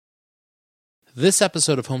This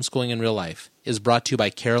episode of Homeschooling in Real Life is brought to you by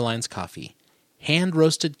Caroline's Coffee,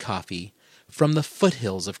 hand-roasted coffee from the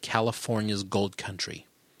foothills of California's Gold Country.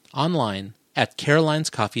 Online at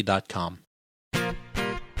carolinescoffee.com.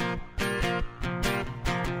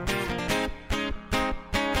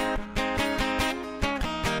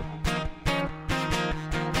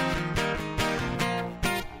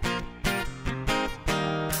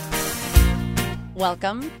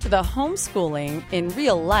 Welcome to the Homeschooling in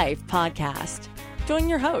Real Life podcast. Join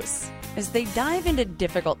your hosts as they dive into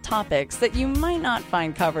difficult topics that you might not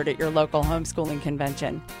find covered at your local homeschooling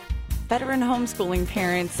convention. Veteran homeschooling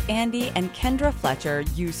parents Andy and Kendra Fletcher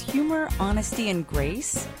use humor, honesty, and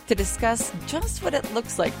grace to discuss just what it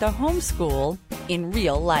looks like to homeschool in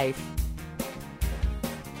real life.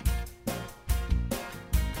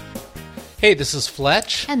 Hey, this is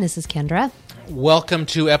Fletch. And this is Kendra. Welcome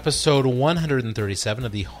to episode 137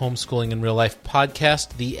 of the Homeschooling in Real Life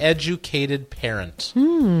podcast, The Educated Parent.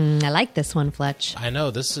 I like this one, Fletch. I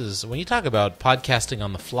know, this is, when you talk about podcasting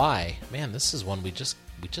on the fly, man, this is one we just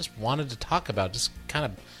wanted to talk about, just kind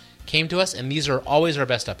of came to us, and these are always our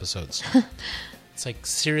best episodes. It's like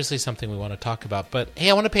seriously something we want to talk about. But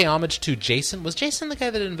hey, I want to pay homage to Jason. Was Jason the guy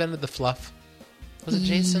that invented the fluff? Was it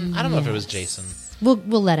Jason? I don't know if it was Jason.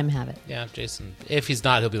 We'll let him have it. Yeah, Jason. If he's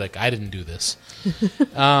not, he'll be like, I didn't do this.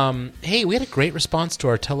 Hey, we had a great response to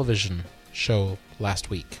our television show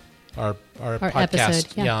last week. Our podcast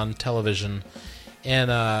episode, yeah. On television.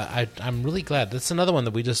 And I'm really glad. That's another one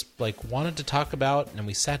that we just wanted to talk about, and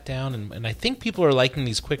we sat down, and I think people are liking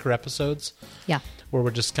these quicker episodes. Yeah. Where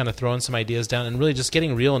we're just kind of throwing some ideas down and really just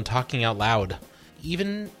getting real and talking out loud,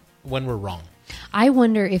 even when we're wrong. I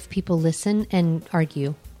wonder if people listen and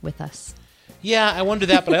argue with us. Yeah, I wonder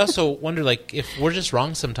that, but I also wonder if we're just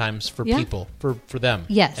wrong sometimes for people, for them.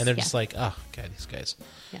 Yes. And they're just like, oh, okay, these guys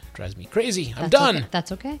drives me crazy. I'm That's done. Okay.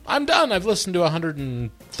 That's okay. I'm done. I've listened to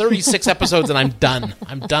 136 episodes and I'm done.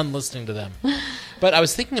 I'm done listening to them. But I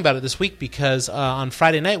was thinking about it this week because on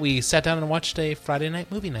Friday night we sat down and watched a Friday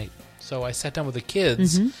night movie night. So I sat down with the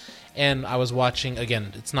kids and I was watching,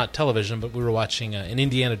 again, it's not television, but we were watching an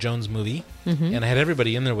Indiana Jones movie. And I had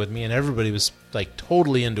everybody in there with me and everybody was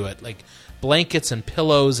totally into it. Blankets and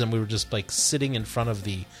pillows, and we were just sitting in front of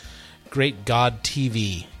the great God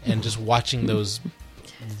TV and just watching those,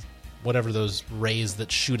 whatever those rays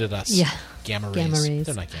that shoot at us. Yeah. Gamma rays.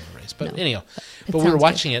 They're not gamma rays, but No. anyhow. But we were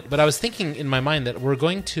watching it, but I was thinking in my mind that we're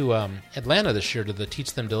going to Atlanta this year to the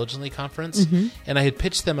Teach Them Diligently conference, and I had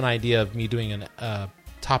pitched them an idea of me doing a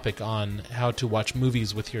topic on how to watch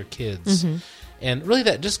movies with your kids. And really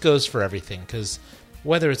that just goes for everything, because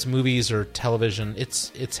whether it's movies or television,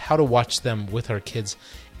 it's how to watch them with our kids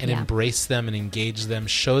and embrace them and engage them,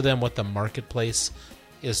 show them what the marketplace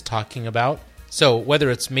is talking about. So whether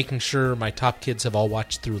it's making sure my top kids have all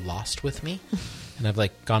watched through Lost with me, and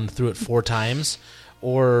I've gone through it 4 times,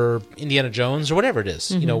 or Indiana Jones, or whatever it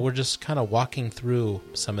is. We're just kind of walking through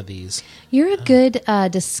some of these. You're a good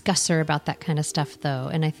discusser about that kind of stuff, though,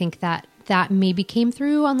 and I think that maybe came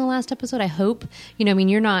through on the last episode. I hope. You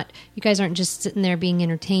guys aren't just sitting there being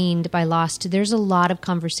entertained by Lost. There's a lot of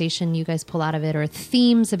conversation you guys pull out of it, or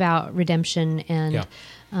themes about redemption and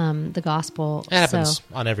the gospel. It happens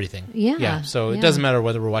on everything. Yeah. So it doesn't matter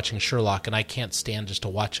whether we're watching Sherlock, and I can't stand just to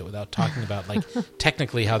watch it without talking about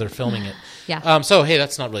technically how they're filming it. Yeah. So hey,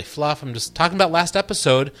 that's not really fluff. I'm just talking about last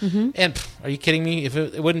episode. And are you kidding me? If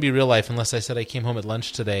it wouldn't be real life unless I said I came home at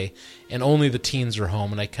lunch today and only the teens are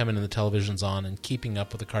home, and I come in and the television's on, and Keeping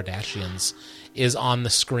Up with the Kardashians is on the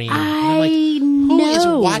screen. Who is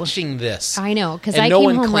watching this? I know, because I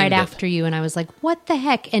came home right after you, and I was like, what the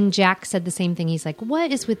heck? And Jack said the same thing. He's like,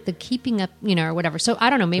 what is with the Keeping Up, or whatever. So I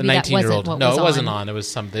don't know, maybe that wasn't what was on. No, it wasn't on. It was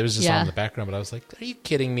just on in the background, but I was like, are you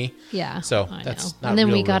kidding me? Yeah. So that's not And then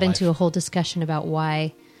real, we got real into life. a whole discussion about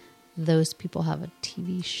why those people have a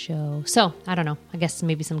TV show. So I don't know. I guess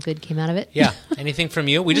maybe some good came out of it. Yeah. Anything from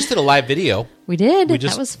you? We just did a live video. We did. We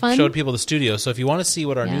just that was fun. showed people the studio. So if you want to see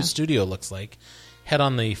what our new studio looks like, head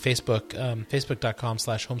on the Facebook,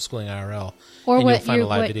 facebook.com/homeschoolingirl, or and what you'll find a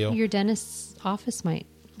live video. Your dentist's office might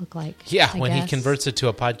look like. Yeah, when he converts it to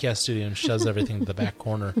a podcast studio and shoves everything to the back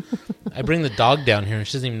corner. I bring the dog down here, and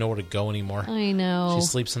she doesn't even know where to go anymore. I know. She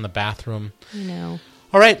sleeps in the bathroom. I know.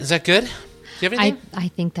 All right, is that good? Do you have anything? I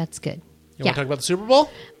think that's good. You want to talk about the Super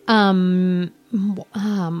Bowl? No,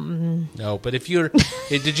 but if you're...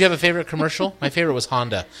 Did you have a favorite commercial? My favorite was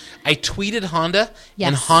Honda. I tweeted Honda,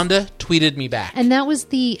 and Honda tweeted me back. And that was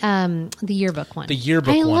the yearbook one. The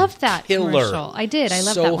yearbook one. I loved that Killer. commercial. I did. I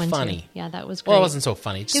loved that one funny. too. Yeah, that was great. Well, it wasn't so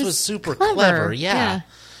funny. It just was super clever. Yeah.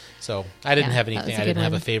 So I didn't have anything. I didn't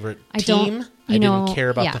have a favorite team. I didn't care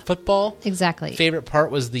about yeah. the football. Exactly. Favorite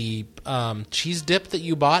part was the cheese dip that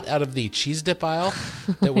you bought out of the cheese dip aisle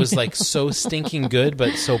that was like so stinking good,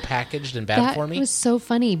 but so packaged and bad for me. That was so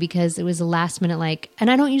funny because it was a last minute and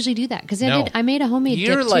I don't usually do that because I made a homemade dip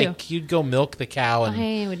You're like, too. you'd go milk the cow and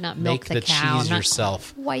I would not milk make the cow. cheese Not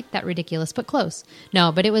yourself. Quite that ridiculous, but close.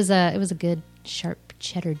 No, but it was a good sharp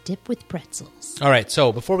cheddar dip with pretzels. All right,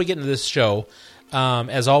 so before we get into this show,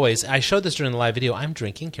 as always, I showed this during the live video. I'm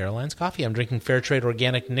drinking Caroline's coffee. I'm drinking Fairtrade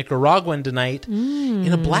Organic Nicaraguan tonight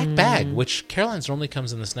in a black bag, which Caroline's normally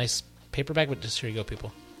comes in this nice paper bag. But just here you go,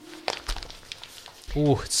 people.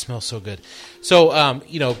 Ooh, it smells so good. So,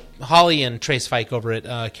 Holly and Trace Fike over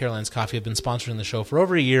at Caroline's Coffee have been sponsoring the show for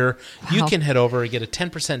over a year. Wow. You can head over and get a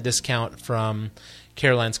 10% discount from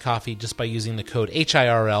Caroline's Coffee just by using the code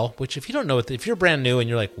HIRL, which if you don't know it, if you're brand new and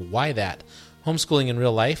you're like, why that? Homeschooling in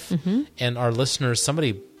real life, and our listeners,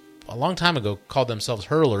 somebody a long time ago called themselves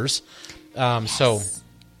hurlers. Yes. So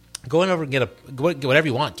go on over and get whatever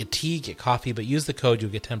you want. Get tea, get coffee, but use the code.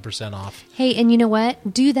 You'll get 10% off. Hey, and you know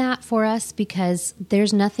what? Do that for us because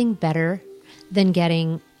there's nothing better than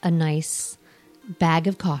getting a nice bag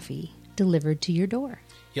of coffee delivered to your door.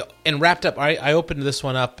 Yeah, and wrapped up. I opened this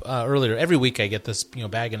one up earlier. Every week I get this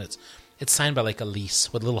bag, and it's signed by like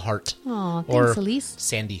Elise with a little heart. Oh, or thanks, Elise.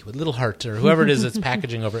 Sandy with a little heart, or whoever it is that's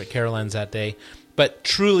packaging over at Caroline's that day. But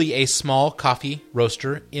truly a small coffee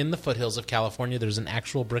roaster in the foothills of California. There's an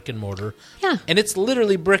actual brick and mortar. Yeah. And it's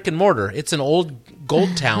literally brick and mortar. It's an old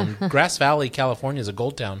gold town. Grass Valley, California is a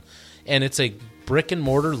gold town. And it's a brick and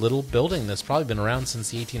mortar little building that's probably been around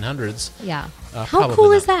since the 1800s. Yeah. How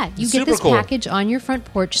cool is that? You get this cool package on your front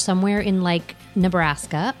porch somewhere in like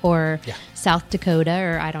Nebraska or South Dakota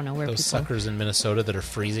or I don't know where those people suckers in Minnesota that are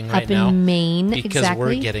freezing right up now. in Maine, because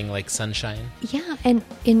exactly. we're getting like sunshine. Yeah, and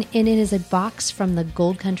it is a box from the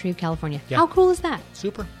gold country of California. Yeah. How cool is that?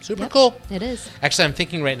 Super cool. It is. Actually, I'm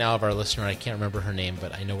thinking right now of our listener. I can't remember her name,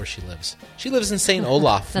 but I know where she lives. She lives in St.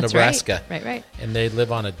 Olaf, That's Nebraska. Right. And they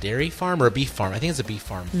live on a dairy farm or a beef farm. I think it's a beef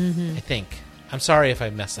farm. I think. I'm sorry if I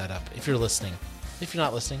messed that up. If you're listening. If you're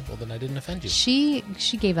not listening, well, then I didn't offend you. She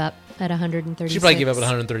gave up at 136. She probably gave up at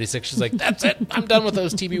 136. She's like, that's it. I'm done with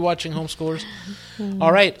those TV watching homeschoolers.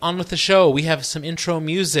 All right, on with the show. We have some intro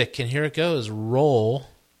music, and here it goes. Roll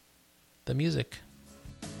the music.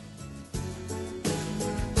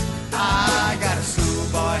 I got a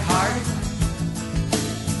schoolboy heart,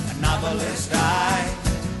 a novelist eye,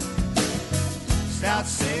 stout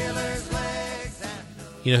sailor's legs.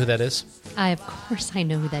 You know who that is? Of course I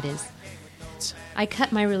know who that is. I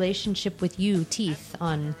cut my relationship with you teeth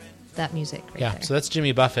on that music right there. So that's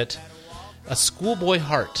Jimmy Buffett. A schoolboy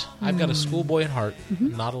heart. I've got a schoolboy heart.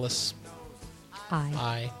 Nautilus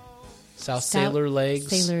eye. South Sailor legs.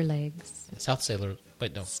 Sailor legs. South Sailor.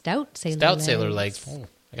 Wait, no. Stout sailor Stout legs. Sailor legs. Oh, I got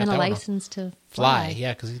And a that one. license to Fly.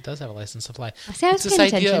 Yeah, because he does have a license to fly. See, I was it's this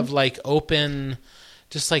paying idea attention. of like open,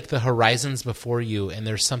 just like the horizons before you, and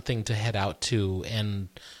there's something to head out to and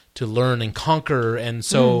to learn and conquer. And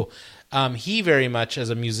so he very much, as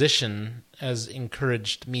a musician, has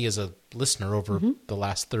encouraged me as a listener over the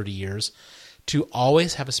last 30 years to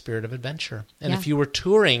always have a spirit of adventure. And if you were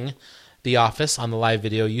touring The Office on the live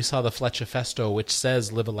video, you saw the Fleccia Festo, which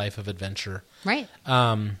says live a life of adventure. Right.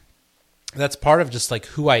 That's part of just like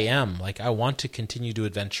who I am. Like I want to continue to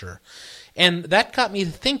adventure. And that got me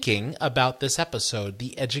thinking about this episode,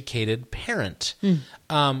 The Educated Parent.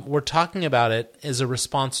 We're talking about it as a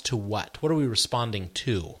response to what? What are we responding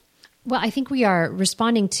to? Well, I think we are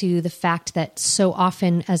responding to the fact that so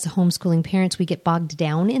often as homeschooling parents, we get bogged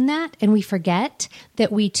down in that and we forget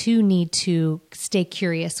that we too need to stay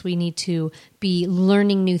curious. We need to be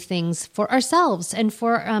learning new things for ourselves and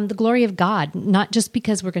for the glory of God, not just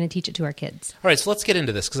because we're going to teach it to our kids. All right, so let's get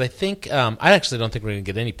into this because I think, I actually don't think we're going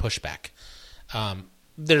to get any pushback.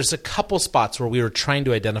 There's a couple spots where we were trying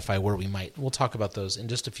to identify where we might. We'll talk about those in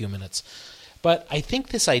just a few minutes. But I think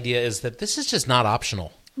this idea is that this is just not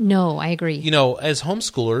optional. No, I agree. You know, as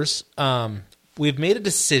homeschoolers, we've made a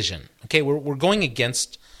decision. Okay, we're going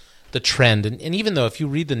against the trend. And even though if you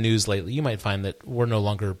read the news lately, you might find that we're no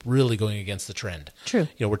longer really going against the trend. True.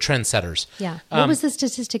 You know, we're trendsetters. Yeah. What was the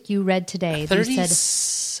statistic you read today?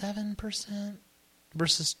 37%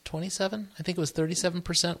 versus 27? I think it was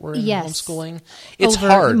 37% were in Yes. homeschooling. It's Over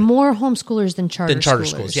hard. More homeschoolers than charter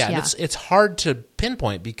schools. Yeah. And it's hard to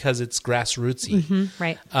pinpoint because it's grassrootsy.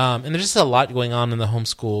 Right. And there's just a lot going on in the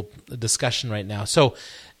homeschool discussion right now. So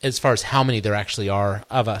as far as how many there actually are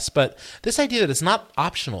of us. But this idea that it's not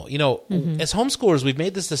optional, you know, as homeschoolers, we've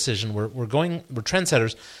made this decision. We're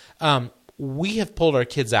trendsetters. We have pulled our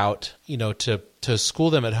kids out, you know, to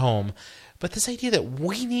school them at home. But this idea that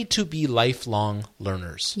we need to be lifelong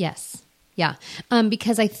learners. Yes. Yeah.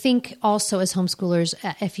 Because I think also as homeschoolers,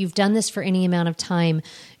 if you've done this for any amount of time,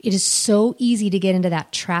 it is so easy to get into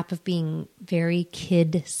that trap of being very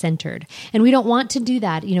kid-centered. And we don't want to do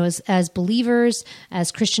that. You know, as believers,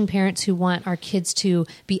 as Christian parents who want our kids to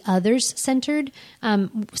be others-centered,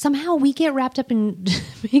 somehow we get wrapped up in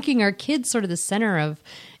making our kids sort of the center of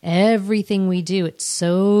everything we do. It's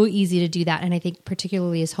so easy to do that. And I think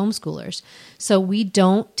particularly as homeschoolers. So we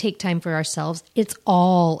don't take time for ourselves. It's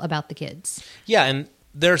all about the kids. Yeah, and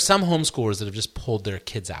there are some homeschoolers that have just pulled their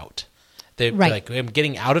kids out. They're Right. like, I'm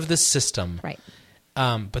getting out of this system. Right.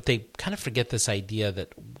 But they kind of forget this idea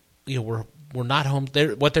that, you know, we're not home.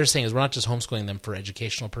 What they're saying is we're not just homeschooling them for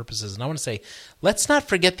educational purposes. And I want to say, let's not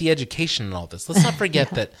forget the education in all this. Let's not forget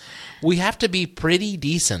that we have to be pretty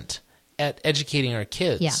decent at educating our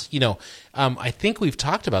kids. Yeah. You know, I think we've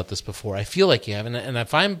talked about this before. I feel like you have. And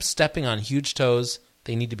if I'm stepping on huge toes,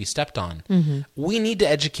 they need to be stepped on. Mm-hmm. We need to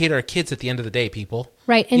educate our kids at the end of the day, people.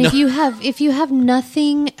 Right. And if you have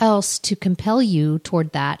nothing else to compel you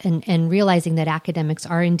toward that and realizing that academics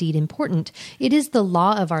are indeed important, it is the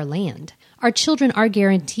law of our land. Our children are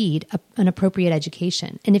guaranteed an appropriate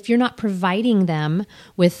education. And if you're not providing them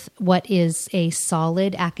with what is a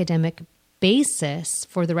solid academic basis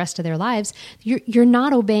for the rest of their lives, you're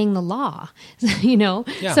not obeying the law, you know.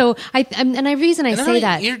 Yeah. So the reason I say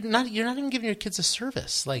that you're not even giving your kids a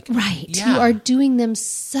service, like right, Yeah. you are doing them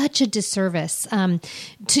such a disservice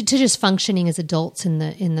to just functioning as adults in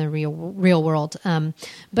the real world.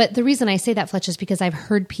 But the reason I say that, Fletch, is because I've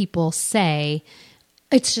heard people say,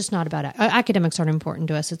 it's just not about academics aren't important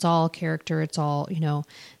to us. It's all character. It's all, you know,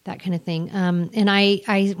 that kind of thing. And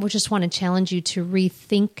I would just want to challenge you to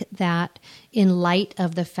rethink that in light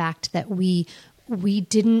of the fact that we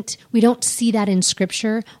don't see that in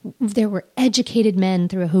Scripture. There were educated men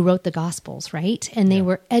who wrote the Gospels, right? And they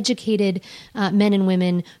were educated men and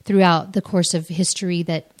women throughout the course of history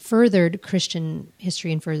that furthered Christian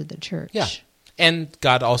history and furthered the church. Yeah. And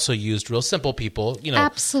God also used real simple people, you know,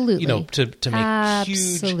 Absolutely. you know, to make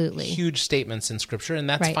Absolutely. huge statements in Scripture, and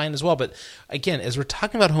that's Right. fine as well. But again, as we're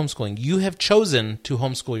talking about homeschooling, you have chosen to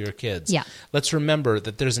homeschool your kids. Yeah. Let's remember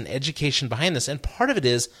that there's an education behind this, and part of it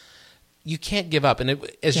is you can't give up. And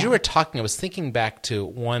as you were talking, I was thinking back to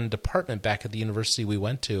one department back at the university we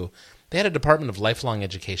went to. They had a department of lifelong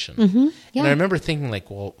education, Mm-hmm. Yeah. and I remember thinking, like,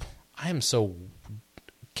 well, I am so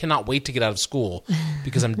cannot wait to get out of school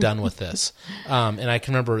because I'm done with this. And I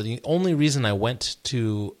can remember the only reason I went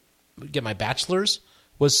to get my bachelor's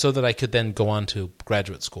was so that I could then go on to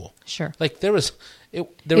graduate school. Sure. Like there was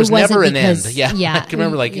wasn't never an end. because- Yeah. yeah, I can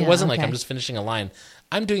remember like it yeah, wasn't like okay. I'm just finishing a line.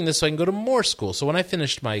 I'm doing this so I can go to more school. So when I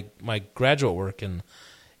finished my graduate work in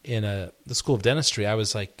the School of Dentistry, I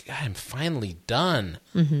was like, I'm finally done.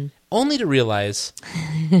 Mm-hmm. Only to realize,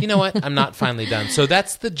 you know what? I'm not finally done. So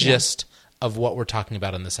that's the gist of what we're talking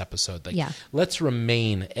about in this episode. Like, let's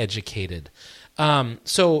remain educated.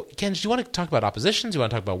 So, Ken, do you want to talk about oppositions? Do you want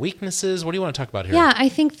to talk about weaknesses? What do you want to talk about here? Yeah, I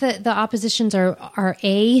think that the oppositions are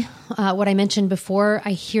what I mentioned before.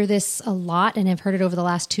 I hear this a lot, and I've heard it over the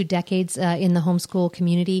last 2 decades in the homeschool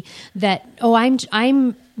community. That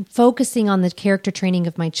I'm focusing on the character training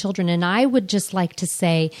of my children, and I would just like to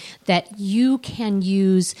say that you can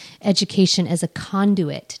use education as a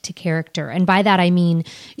conduit to character. And by that I mean,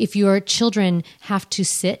 if your children have to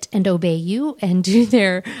sit and obey you and do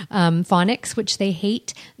their phonics, which they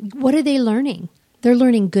hate, what are they learning? They're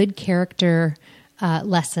learning good character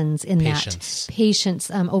lessons in Patience. that.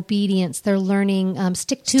 Patience, obedience. They're learning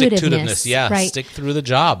stick-to-itiveness. Yeah, right? stick through the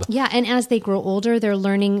job. Yeah, and as they grow older, they're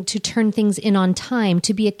learning to turn things in on time,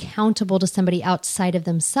 to be accountable to somebody outside of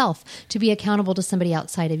themselves, to be accountable to somebody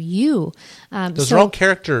outside of you. Those are all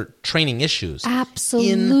character training issues.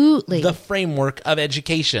 Absolutely. In the framework of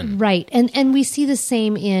education. Right. And we see the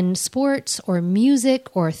same in sports or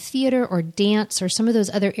music or theater or dance or some of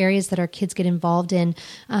those other areas that our kids get involved in,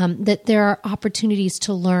 that there are opportunities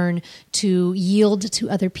to learn to yield to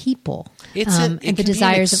other people and the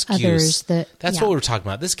desires of others. That's what we were talking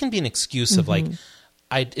about. This can be an excuse of like,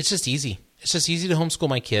 it's just easy. It's just easy to homeschool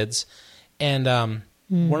my kids. And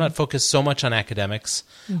we're not focused so much on academics.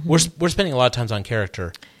 We're spending a lot of time on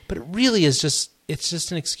character. But it really is it's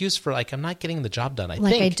just an excuse for like, I'm not getting the job done.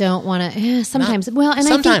 I don't want to, sometimes. I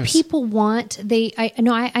think people want,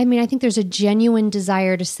 I think there's a genuine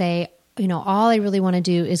desire to say, you know, all I really want to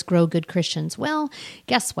do is grow good Christians. Well,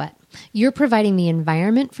 guess what? You're providing the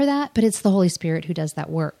environment for that, but it's the Holy Spirit who does that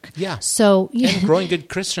work. Yeah. So, and growing good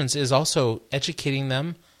Christians is also educating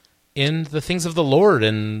them in the things of the Lord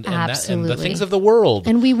and the things of the world.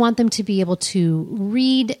 And we want them to be able to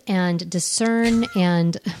read and discern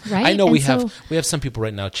and right. I know we have some people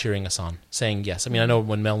right now cheering us on. saying yes. I mean, I know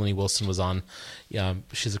when Melanie Wilson was on,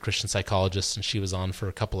 she's a Christian psychologist, and she was on for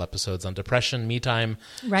a couple episodes on depression, me time.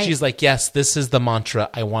 Right. She's like, yes, this is the mantra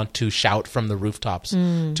I want to shout from the rooftops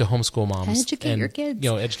to homeschool moms. Educate your kids.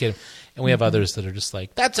 Educate them. And we have others that are just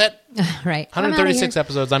like, that's it. Right. 136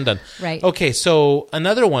 episodes, I'm done. Right. Okay, so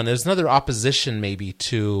there's another opposition maybe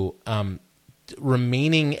to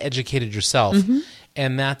remaining educated yourself.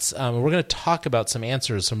 And that's, we're going to talk about some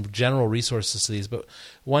answers, some general resources to these. But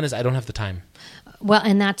one is, I don't have the time. Well,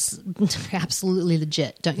 and that's absolutely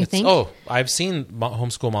legit, don't you think? Oh, I've seen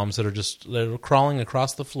homeschool moms that are they're crawling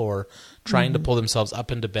across the floor, trying to pull themselves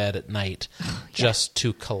up into bed at night just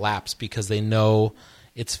to collapse because they know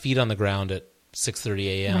it's feet on the ground at 6:30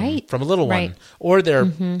 a.m. from a little one. Or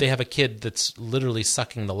they have a kid that's literally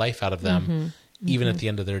sucking the life out of them. Even at the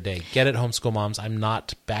end of their day. Get it, homeschool moms. I'm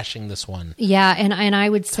not bashing this one. Yeah, and I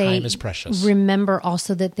would say time is precious. Remember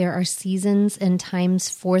also that there are seasons and times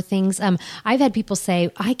for things. I've had people say,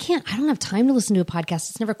 I don't have time to listen to a podcast.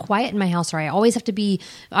 It's never quiet in my house, or I always have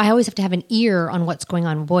to have an ear on what's going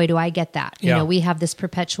on. Boy, do I get that. You know, we have this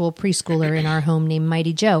perpetual preschooler in our home named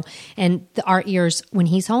Mighty Joe, and our ears, when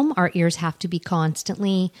he's home, our ears have to be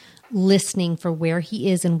constantly listening for where he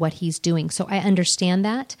is and what he's doing. So I understand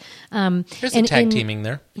that. There's some tag teaming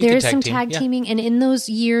there. There is some tag teaming. And in those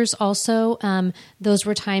years also, those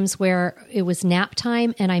were times where it was nap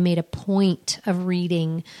time and I made a point of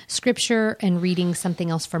reading scripture and reading something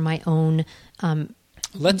else for my own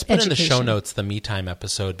Let's put in the show notes the Me Time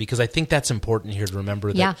episode, because I think that's important here to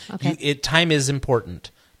remember that time is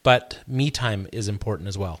important. But me time is important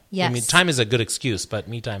as well. Yes. I mean, time is a good excuse, but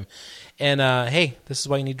me time. And hey, this is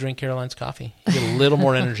why you need to drink Caroline's coffee. You get a little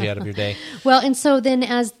more energy out of your day. Well, and so then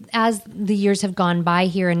as the years have gone by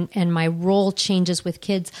here and my role changes with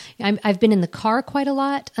kids, I've been in the car quite a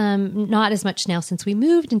lot. Not as much now since we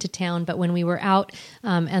moved into town, but when we were out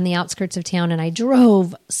on the outskirts of town and I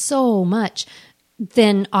drove so much,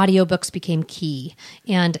 then audiobooks became key.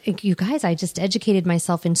 And you guys, I just educated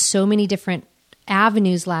myself in so many different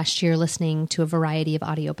avenues last year listening to a variety of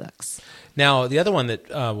audiobooks. Now, the other one that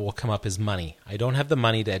will come up is money. I don't have the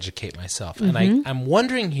money to educate myself. And I'm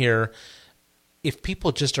wondering here if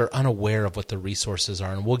people just are unaware of what the resources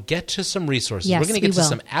are. And we'll get to some resources. Yes, we're going to get to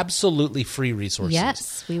some absolutely free resources.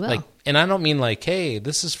 Yes, we will. And I don't mean like, hey,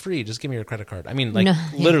 this is free, just give me your credit card. I mean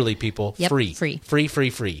literally, people, free.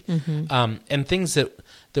 Free. And things that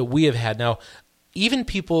we have had. Now, even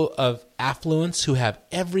people of affluence who have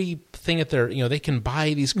everything at their, they can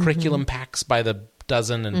buy these curriculum packs by the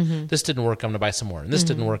dozen, and this didn't work, I'm going to buy some more, and this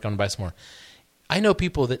didn't work, I'm going to buy some more. I know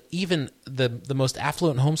people that even the most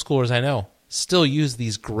affluent homeschoolers I know still use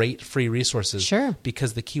these great free resources. Sure.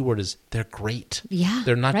 Because the key word is they're great. Yeah.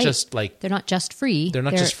 They're not just like... They're not just free. They're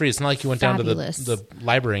not just free. It's not like you went fabulous. down to the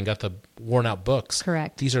library and got the worn out books.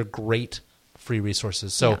 Correct. These are great free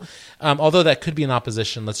resources. So although that could be an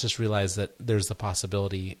opposition, let's just realize that there's the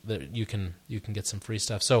possibility that you can get some free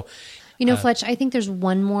stuff. So, Fletch, I think there's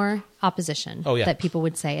one more opposition that people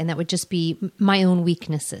would say, and that would just be my own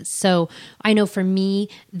weaknesses. So I know for me,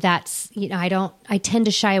 that's, I tend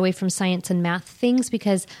to shy away from science and math things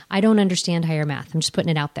because I don't understand higher math. I'm just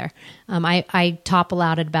putting it out there. I topple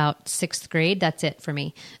out at about 6th grade. That's it for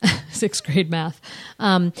me. 6th grade math.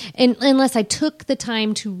 And unless I took the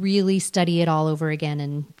time to really study it all over again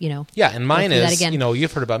and, Yeah. And mine is,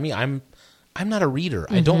 you've heard about me. I'm not a reader.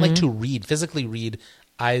 I don't like to physically read.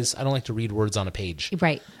 I don't like to read words on a page.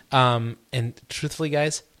 Right. And truthfully,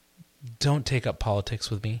 guys, don't take up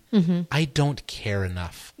politics with me. I don't care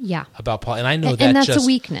enough about politics. And I know and that's a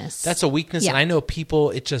weakness. That's a weakness. And I know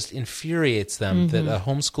people, it just infuriates them that a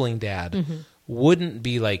homeschooling dad wouldn't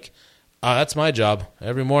be like, oh, that's my job.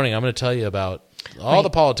 Every morning I'm going to tell you about all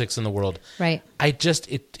the politics in the world. Right.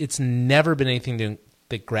 It's never been anything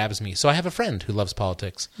that grabs me. So I have a friend who loves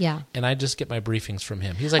politics. Yeah. And I just get my briefings from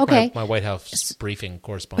him. He's like my White House briefing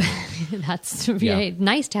correspondent. That's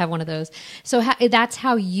nice to have one of those. So that's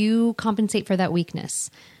how you compensate for that weakness.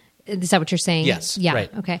 Is that what you're saying? Yes. Yeah.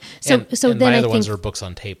 Right. Okay. So then my other ones are books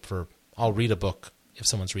on tape I'll read a book if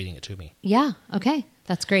someone's reading it to me. Yeah. Okay.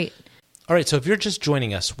 That's great. All right. So if you're just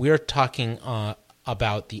joining us, we are talking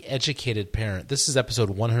about the educated parent. This is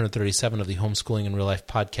episode 137 of the Homeschooling in Real Life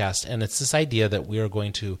podcast, and it's this idea that we are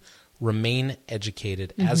going to remain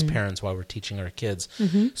educated as parents while we're teaching our kids.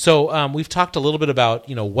 So we've talked a little bit about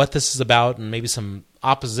what this is about and maybe some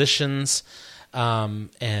oppositions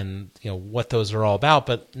and what those are all about.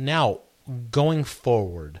 But now going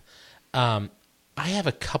forward, I have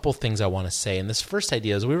a couple things I want to say. And this first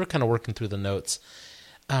idea is we were kind of working through the notes.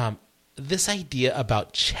 this idea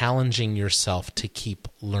about challenging yourself to keep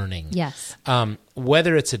learning. Yes.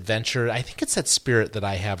 Whether it's adventure, I think it's that spirit that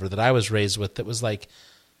I have or that I was raised with that was like,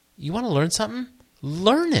 you want to learn something?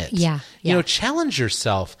 Learn it. Yeah. You know, challenge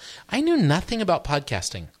yourself. I knew nothing about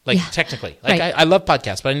podcasting, technically. Right. I love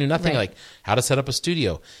podcasts, but I knew nothing Right. like how to set up a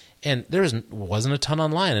studio. And there wasn't a ton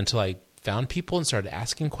online until I found people and started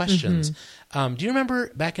asking questions. Do you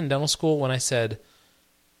remember back in dental school when I said,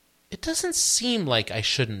 it doesn't seem like I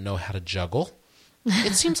shouldn't know how to juggle?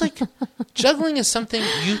 It seems like juggling is something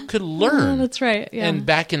you could learn. Oh, that's right. Yeah. And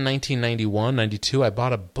back in 1991, 92, I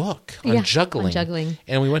bought a book on juggling. on juggling.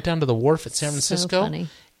 And we went down to the wharf at San Francisco. funny.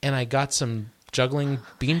 And I got some juggling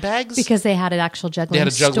beanbags. Because they had an actual juggling They had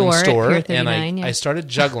a juggling store. at Pier And 39, I started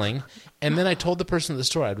juggling. And then I told the person at the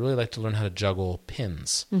store, I'd really like to learn how to juggle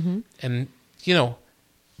pins. And, you know,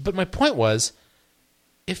 but my point was,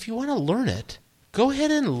 if you want to learn it, go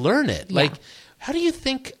ahead and learn it. Yeah. Like, how do you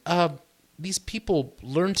think these people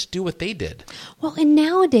learn to do what they did? Well, and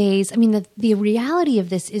nowadays, I mean, the reality of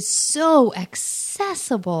this is so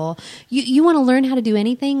accessible. You want to learn how to do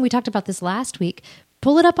anything? We talked about this last week.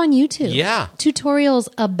 Pull it up on YouTube. Yeah. Tutorials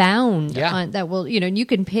abound. Yeah. That will, you know, you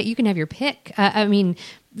can have your pick. I mean,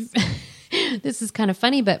 this is kind of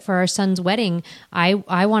funny, but for our son's wedding,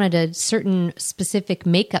 I wanted a certain specific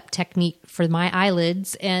makeup technique for my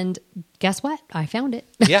eyelids, and guess what? I found it.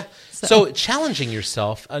 Yeah. So challenging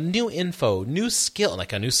yourself, a new info, new skill,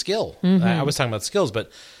 like a new skill. I was talking about skills, but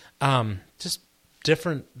just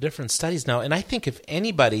different studies now. And I think if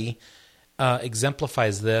anybody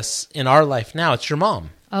exemplifies this in our life now, it's your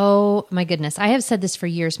mom. Oh, my goodness. I have said this for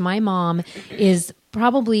years. My mom is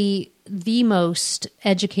probably the most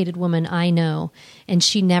educated woman I know, and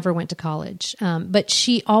she never went to college. But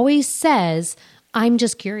she always says, I'm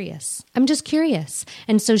just curious. I'm just curious.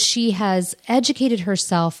 And so she has educated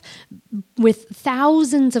herself with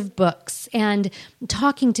thousands of books and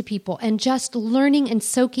talking to people and just learning and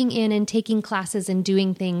soaking in and taking classes and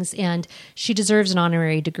doing things. And she deserves an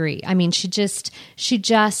honorary degree. I mean, she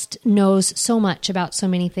just knows so much about so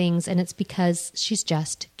many things, and it's because she's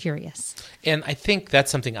just curious. And I think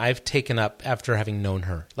that's something I've taken up after having known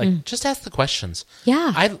her. Like, just ask the questions.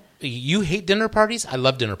 Yeah. You hate dinner parties? I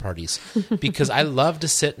love dinner parties because I love to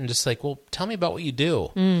sit and just like, well, tell me about what you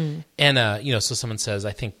do. And, you know, so someone says,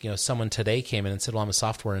 I think, you know, someone today came in and said, well, I'm a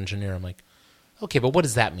software engineer. I'm like, okay, but what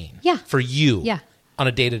does that mean? Yeah. For you Yeah. on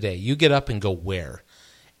a day-to-day? You get up and go where?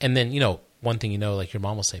 And then, you know, one thing, you know, like your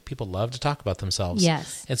mom will say, people love to talk about themselves.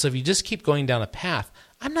 Yes. And so if you just keep going down a path,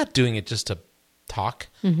 I'm not doing it just to talk.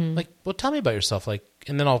 Like, well, tell me about yourself. Like,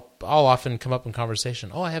 and then I'll often come up in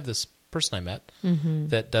conversation. Oh, I have this person I met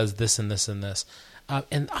that does this and this and this.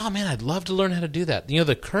 And, oh, man, I'd love to learn how to do that. You know,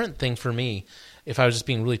 the current thing for me, if I was just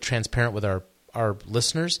being really transparent with our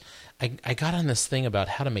listeners, I got on this thing about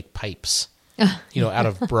how to make pipes, you know, out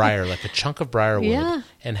of briar, like a chunk of briar wood, Yeah.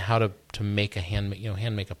 and how to make hand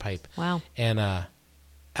make a pipe. Wow. And I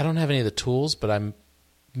don't have any of the tools, but I'm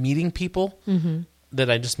meeting people that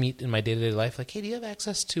I just meet in my day-to-day life. Like, hey, do you have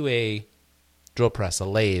access to a drill press, a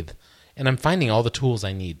lathe? And I'm finding all the tools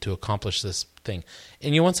I need to accomplish this thing.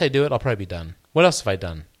 And you know, once I do it, I'll probably be done. What else have I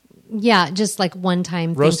done? Yeah, just like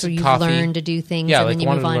one-time things Roasted where you've coffee. learned to do things, Yeah, and like then you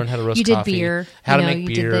wanted move on. to learn how to roast you did coffee, beer, how to you know, make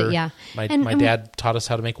you beer. did yeah. My And dad taught us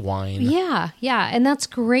how to make wine. Yeah, and that's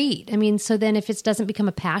great. I mean, so then if it doesn't become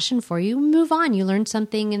a passion for you, move on. You learned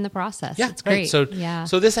something in the process. Yeah, it's great. Right. So, yeah.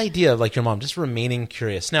 so this idea of like your mom, just remaining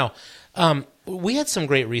curious. Now, we had some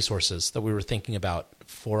great resources that we were thinking about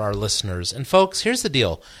for our listeners. And folks, here's the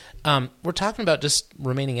deal. We're talking about just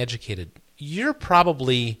remaining educated.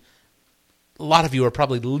 A lot of you are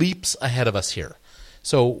probably leaps ahead of us here.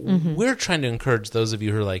 So we're trying to encourage those of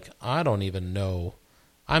you who are like, I don't even know.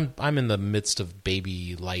 I'm in the midst of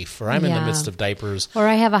baby life, or I'm in the Yeah. midst of diapers. Or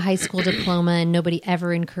I have a high school diploma and nobody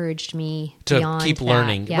ever encouraged me To beyond keep that.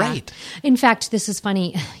 learning. Yeah. Right. In fact, this is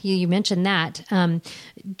funny. You mentioned that.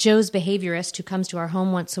 Joe's behaviorist, who comes to our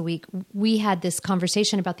home once a week, we had this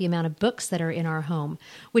conversation about the amount of books that are in our home,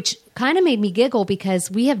 which kind of made me giggle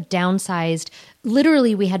because we have downsized.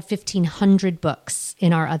 Literally, we had 1,500 books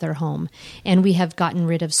in our other home, and we have gotten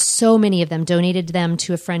rid of so many of them, donated them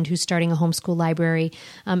to a friend who's starting a homeschool library,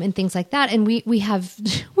 and things like that. And we have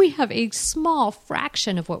a small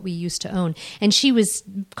fraction of what we used to own. And she was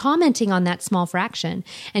commenting on that small fraction,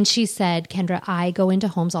 and she said, "Kendra, I go into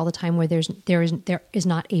homes all the time where there is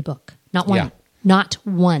not a book, not one." Yeah. Not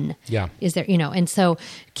one. Yeah. Is there, and so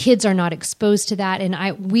kids are not exposed to that.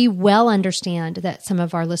 And we well understand that some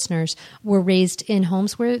of our listeners were raised in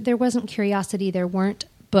homes where there wasn't curiosity. There weren't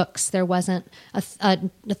books. There wasn't a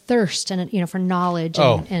thirst and for knowledge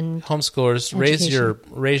and homeschoolers, education.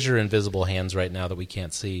 raise your invisible hands right now that we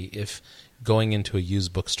can't see if going into a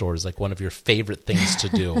used bookstore is like one of your favorite things to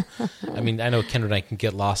do. I mean, I know Kendra and I can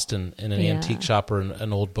get lost in an antique shop or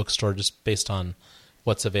an old bookstore just based on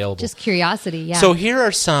what's available. Just curiosity, yeah. So here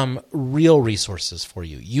are some real resources for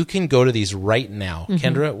you. You can go to these right now.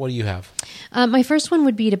 Kendra, what do you have? My first one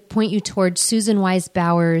would be to point you towards Susan Wise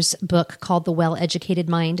Bauer's book called The Well-Educated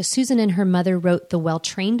Mind. Susan and her mother wrote The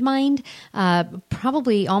Well-Trained Mind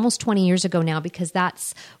probably almost 20 years ago now, because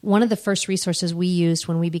that's one of the first resources we used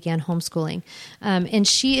when we began homeschooling. And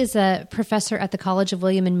she is a professor at the College of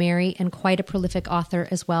William and Mary and quite a prolific author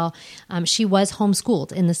as well. She was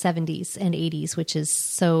homeschooled in the 70s and 80s, which is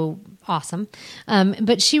so awesome.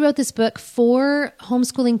 But she wrote this book for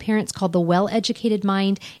homeschooling parents called The Well-Educated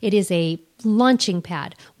Mind. It is a launching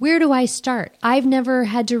pad. Where do I start? I've never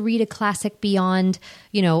had to read a classic beyond,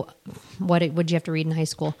 what would you have to read in high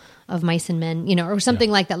school of Mice and Men, or something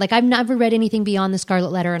like that. Like I've never read anything beyond The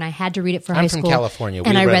Scarlet Letter, and I had to read it for high school. I'm from California.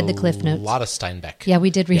 And I read the Cliff Notes. A lot of Steinbeck. Yeah, we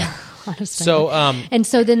did read a lot of Steinbeck. So, and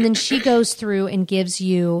so then she goes through and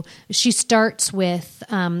she starts with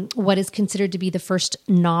what is considered to be the first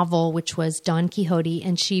novel, which was Don Quixote,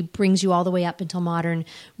 and she brings you all the way up until modern.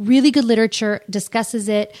 Really good literature, discusses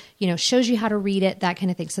it, shows you how to read it, that kind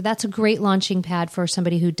of thing. So that's a great launching pad for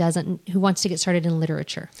somebody who wants to get started in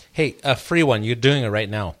literature. Hey, a free one. You're doing it right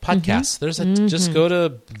now. Podcasts. There's just go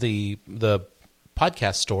to the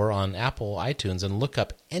podcast store on Apple iTunes and look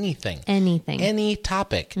up anything, any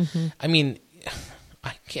topic. I mean,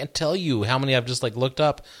 I can't tell you how many I've just looked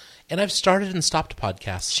up, and I've started and stopped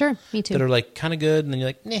podcasts. Sure, me too. That are kind of good, and then you're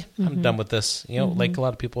like, nah, I'm done with this. Like a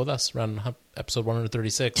lot of people with us around episode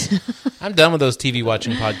 136. I'm done with those TV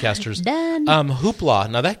watching podcasters. Done. Hoopla.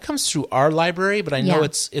 Now that comes through our library, but I know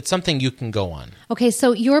it's something you can go on. Okay,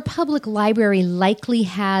 so your public library likely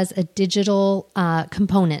has a digital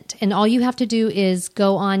component, and all you have to do is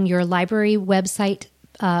go on your library website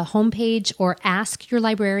homepage or ask your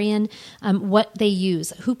librarian what they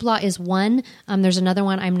use. Hoopla is one. There's another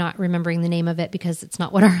one. I'm not remembering the name of it because it's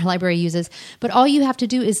not what our library uses. But all you have to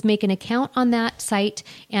do is make an account on that site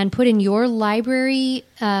and put in your library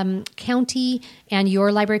county and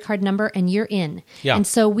your library card number, and you're in. Yeah. And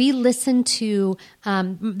so we listen to,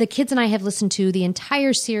 the kids and I have listened to the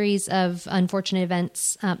entire series of Unfortunate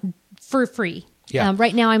Events for free. Yeah.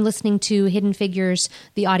 Right now I'm listening to Hidden Figures,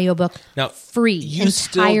 the audiobook, free. You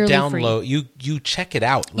still download, you check it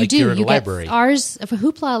out like you're in a library. Ours,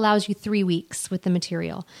 Hoopla allows you 3 weeks with the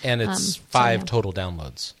material. And it's 5 total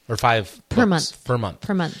downloads, or 5 per month.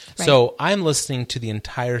 Right. So I'm listening to the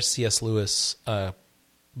entire C.S. Lewis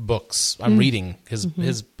books. I'm reading his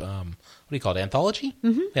what do you call it, anthology?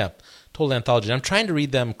 Yeah, total anthology. I'm trying to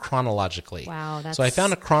read them chronologically. Wow, that's so I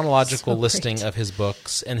found a chronological so listing great. of his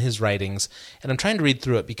books and his writings, and I'm trying to read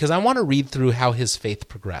through it because I want to read through how his faith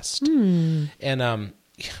progressed. And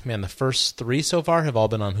man, the first 3 so far have all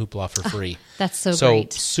been on Hoopla for free. That's so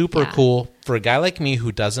great. Super cool for a guy like me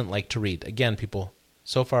who doesn't like to read. Again, people,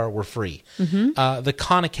 so far we're free. The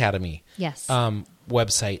Khan Academy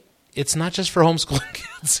website. It's not just for homeschooling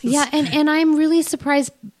kids. Yeah, and I'm really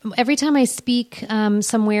surprised every time I speak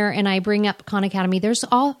somewhere and I bring up Khan Academy. There's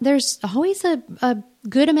always a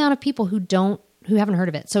good amount of people who haven't heard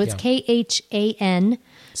of it. So it's KHAN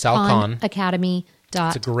Sal Khan Academy.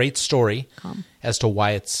 It's a great story as to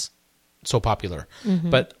why it's so popular.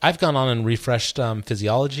 But I've gone on and refreshed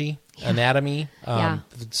physiology, anatomy,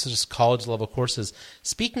 it's just college level courses.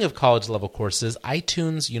 Speaking of college level courses,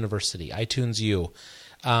 iTunes University, iTunes U.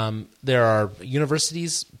 There are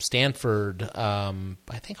universities, Stanford, I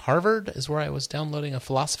think Harvard is where I was downloading a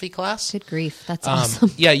philosophy class. Good grief. That's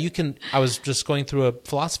awesome. Yeah, I was just going through a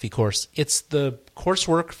philosophy course. It's the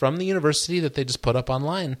coursework from the university that they just put up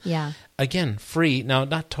online. Yeah. Again, free. Now,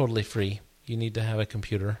 not totally free. You need to have a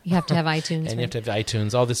computer. You have to have iTunes. And you have to have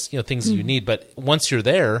iTunes, all this, things that you need. But once you're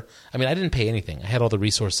there, I mean, I didn't pay anything. I had all the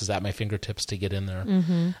resources at my fingertips to get in there.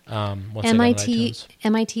 Once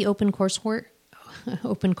MIT OpenCourseWare.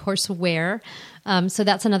 So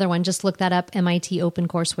that's another one. Just look that up, MIT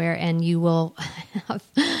OpenCourseWare, and you will have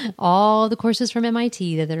all the courses from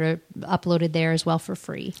MIT that are uploaded there as well for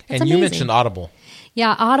free. That's and you amazing. mentioned Audible.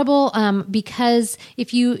 Yeah, Audible, because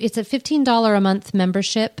it's a $15 a month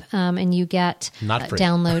membership, and you get not free.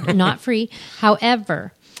 Download, not free.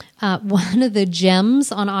 However, one of the gems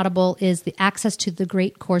on Audible is the access to the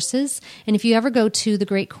great courses. And if you ever go to the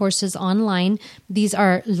great courses online, these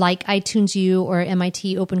are like iTunes U or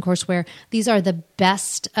MIT OpenCourseWare. These are the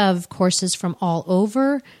best of courses from all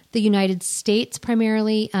over the United States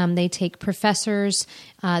primarily. They take professors,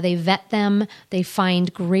 they vet them, they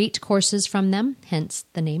find great courses from them, hence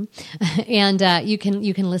the name. And you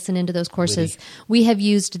can listen into those courses. Witty. We have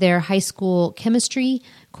used their high school chemistry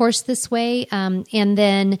course this way. And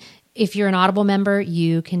then if you're an Audible member,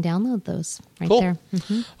 you can download those right Cool. there.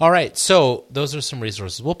 Mm-hmm. All right, so those are some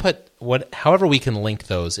resources. We'll put however we can link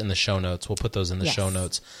those in the show notes. We'll put those in the Yes. show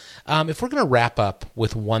notes. If we're going to wrap up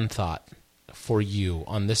with one thought for you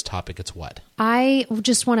on this topic, it's what? I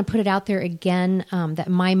just want to put it out there again that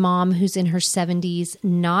my mom, who's in her 70s,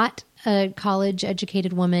 not a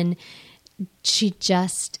college-educated woman, she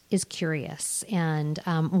just is curious and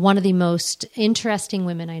one of the most interesting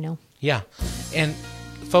women I know. Yeah, and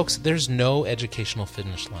folks, there's no educational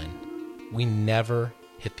finish line. We never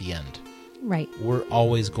hit the end. Right. We're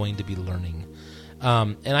always going to be learning.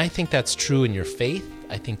 And I think that's true in your faith.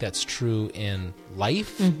 I think that's true in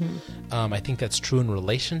life. I think that's true in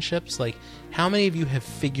relationships. Like, how many of you have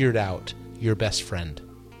figured out your best friend?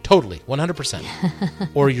 Totally, 100%.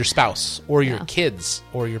 Or your spouse, or your kids,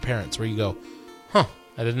 or your parents, where you go, huh,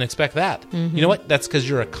 I didn't expect that. You know what? That's because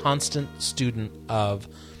you're a constant student of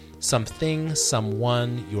something,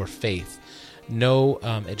 someone, your faith. No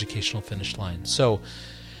educational finish line. So,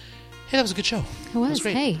 hey, that was a good show. It was.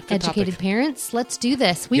 great. Hey, Good educated topic. parents, let's do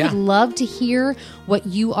this. We Yeah. would love to hear what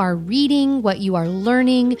you are reading, what you are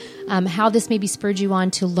learning, how this maybe spurred you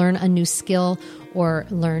on to learn a new skill or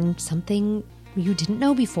learn something you didn't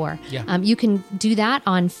know before. Yeah. You can do that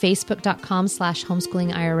on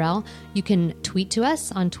facebook.com/homeschoolingirl. You can tweet to us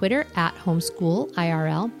on Twitter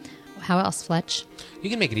 @homeschoolirl. How else, Fletch? You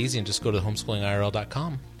can make it easy and just go to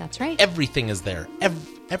homeschoolingirl.com. That's right. Everything is there.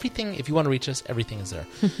 Everything, if you want to reach us, everything is there.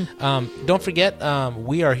 Don't forget,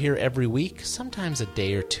 we are here every week, sometimes a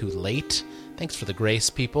day or two late. Thanks for the grace,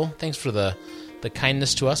 people. Thanks for the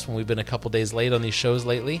kindness to us when we've been a couple days late on these shows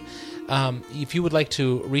lately. If you would like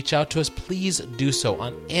to reach out to us, please do so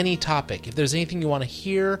on any topic. If there's anything you want to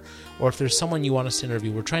hear, or if there's someone you want us to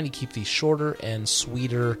interview, we're trying to keep these shorter and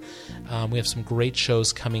sweeter. We have some great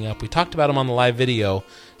shows coming up. We talked about them on the live video,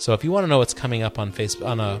 so if you want to know what's coming up on Facebook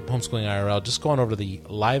on Homeschooling IRL, just go on over to the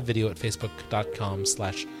live video at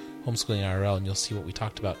facebook.com/homeschoolingirl, and you'll see what we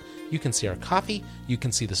talked about. You can see our coffee. You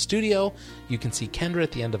can see the studio. You can see Kendra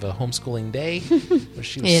at the end of a homeschooling day. Where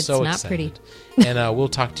she was It's so not excited. pretty. And we'll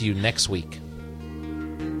talk to you next week.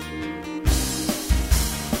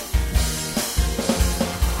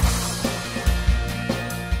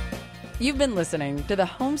 You've been listening to the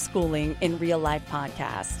Homeschooling in Real Life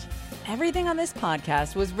podcast. Everything on this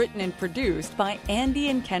podcast was written and produced by Andy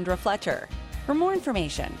and Kendra Fletcher. For more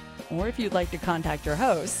information, or if you'd like to contact your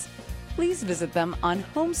hosts, please visit them on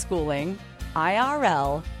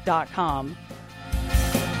homeschoolingirl.com